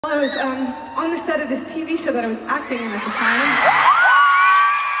I was on the set of this TV show that I was acting in at the time.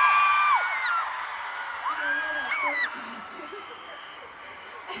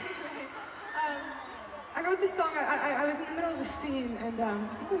 Anyway, I wrote this song. I was in the middle of a scene, and I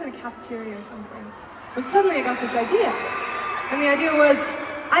think it was in a cafeteria or something. But suddenly I got this idea. And the idea was,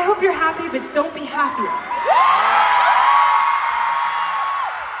 I hope you're happy, but don't be happier.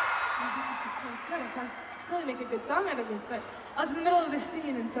 And I thought this was kind of good. I thought I could really make a good song out of this, but I was in the middle of this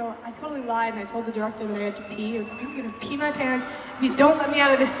scene, and so I totally lied, and I told the director that I had to pee. I was like, I'm gonna pee my pants if you don't let me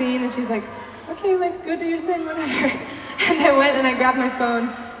out of this scene. And she's like, okay, like, go do your thing, whatever. And I went and I grabbed my phone,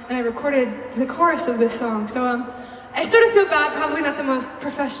 and I recorded the chorus of this song. So I sort of feel bad, probably not the most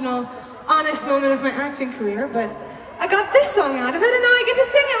professional, honest moment of my acting career, but I got this song out of it, and now I get to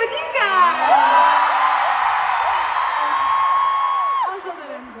sing it with you guys! That's all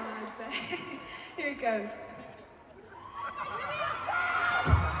that ends well, I'd say. Here it goes.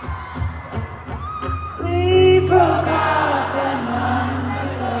 We broke up a month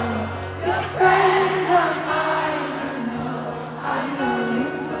ago. Your friends are mine, I know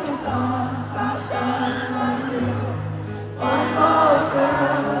you've moved on from someone new. One more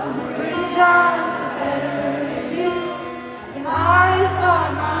girl who brings out the better in you. And I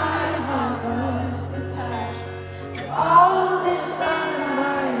thought my heart was detached to all this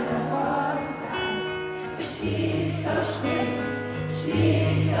sunlight of our past. But she's so sweet,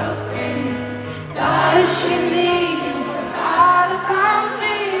 she's so pretty. Does she mean you forgot about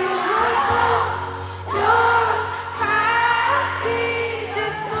me? I hope you're happy,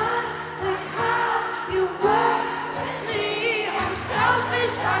 just not like how you were with me. I'm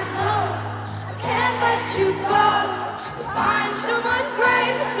selfish, I know, I can't let you go. To find someone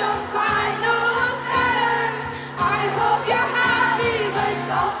great, but don't find no one better. I hope you're happy, but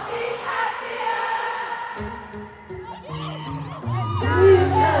don't be happier. Do you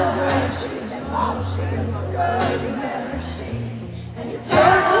tell her she's emotion for a girl you've never seen? And you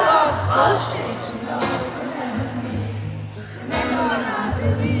turn her off bullshit you know you'll never need. Remember when I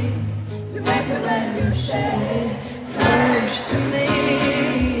believed you meant to when you said it first to me.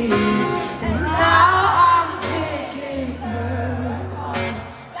 And now I'm picking her apart,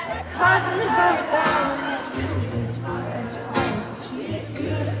 cutting her down like you is my regiment. She's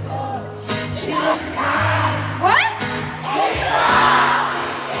beautiful, she looks kind. What?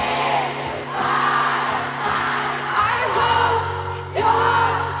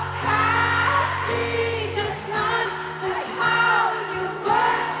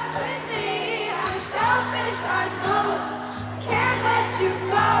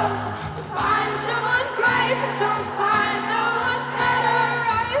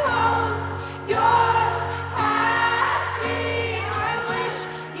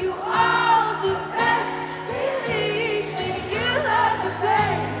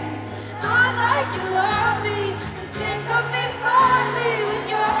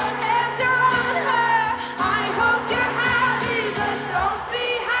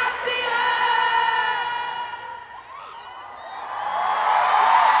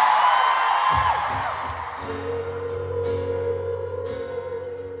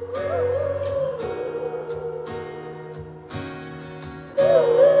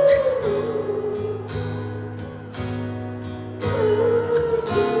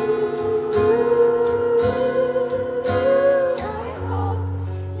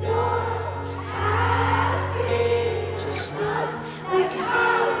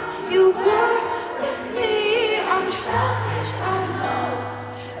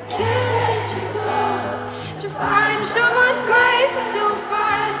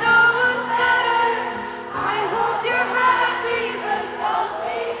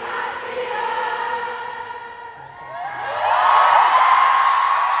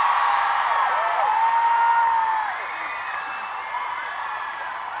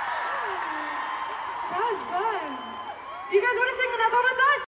 That was fun. Do you guys want to sing another one with us?